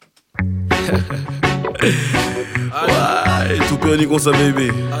Ouais, tout perdu comme ça,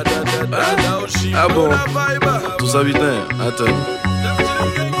 bébé. Ah bon? Tout ça, vite, attends.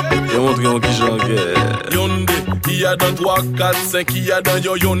 Je vais montrer en qui j'en ai. Yondé, qui y a dans 3, 4, 5, qui y a dans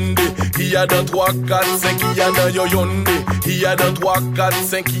yo Yondé. Qui y a dans 3, 4, 5, qui y a dans yo Yondé. Qui y a dans 3, 4,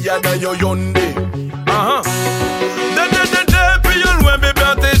 5, qui y a dans yo Yondé. Depuis yon loin bébé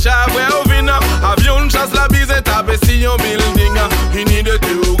en te chavre au vina. Avion chasse la bise et tape si yon building. Fini de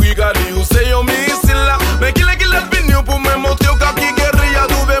théorie gade ou c'est yon missile là. Mais qu'il est venu pour me montrer au cap qui guérit. A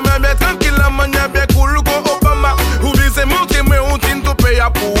trouvé même bien tranquille la manière bien cool comme Obama. Ou vise montrer me routine tout paye à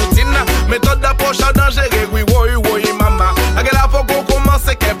Poutine. Méthode d'approche à danger, oui, oui, maman. A quelle fois qu'on commence,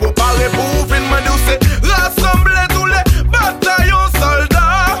 qu'elle pour parler pour fin de c'est rassembler tous les bataillons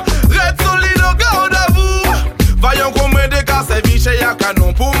soldats. Red solide au garde à vous. Vaillant comme des cas, c'est viché y'a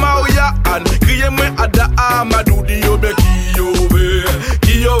canon pour Maria Anne. Criez-moi Ada Amadou, Diobe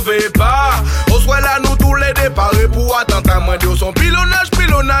qui yove pas. Au soit là, nous tous les déparés pour attendre à moi de son pilonnage.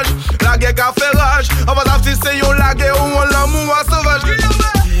 La guerre qu'a fait rage. On va savoir si c'est yon la guerre ou on l'amour à sauvage.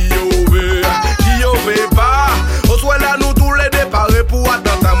 Qui yove pas. Au soit là, nous tous les déparés pour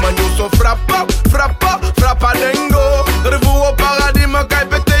attendre à moi de son frappa dengo. Revou au paradis, ma caille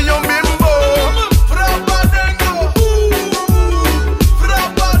pété yon bimbo.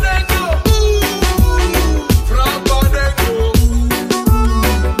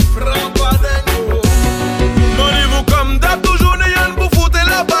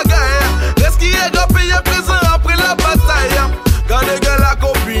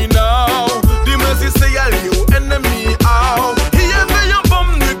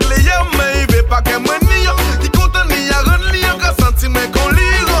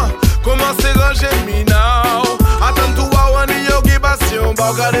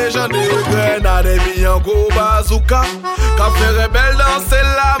 Des gens de grenades et bien en gros bazooka. Quand fait rebelle danser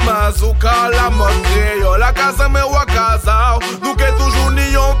la mazouka. La mode créole, la casa me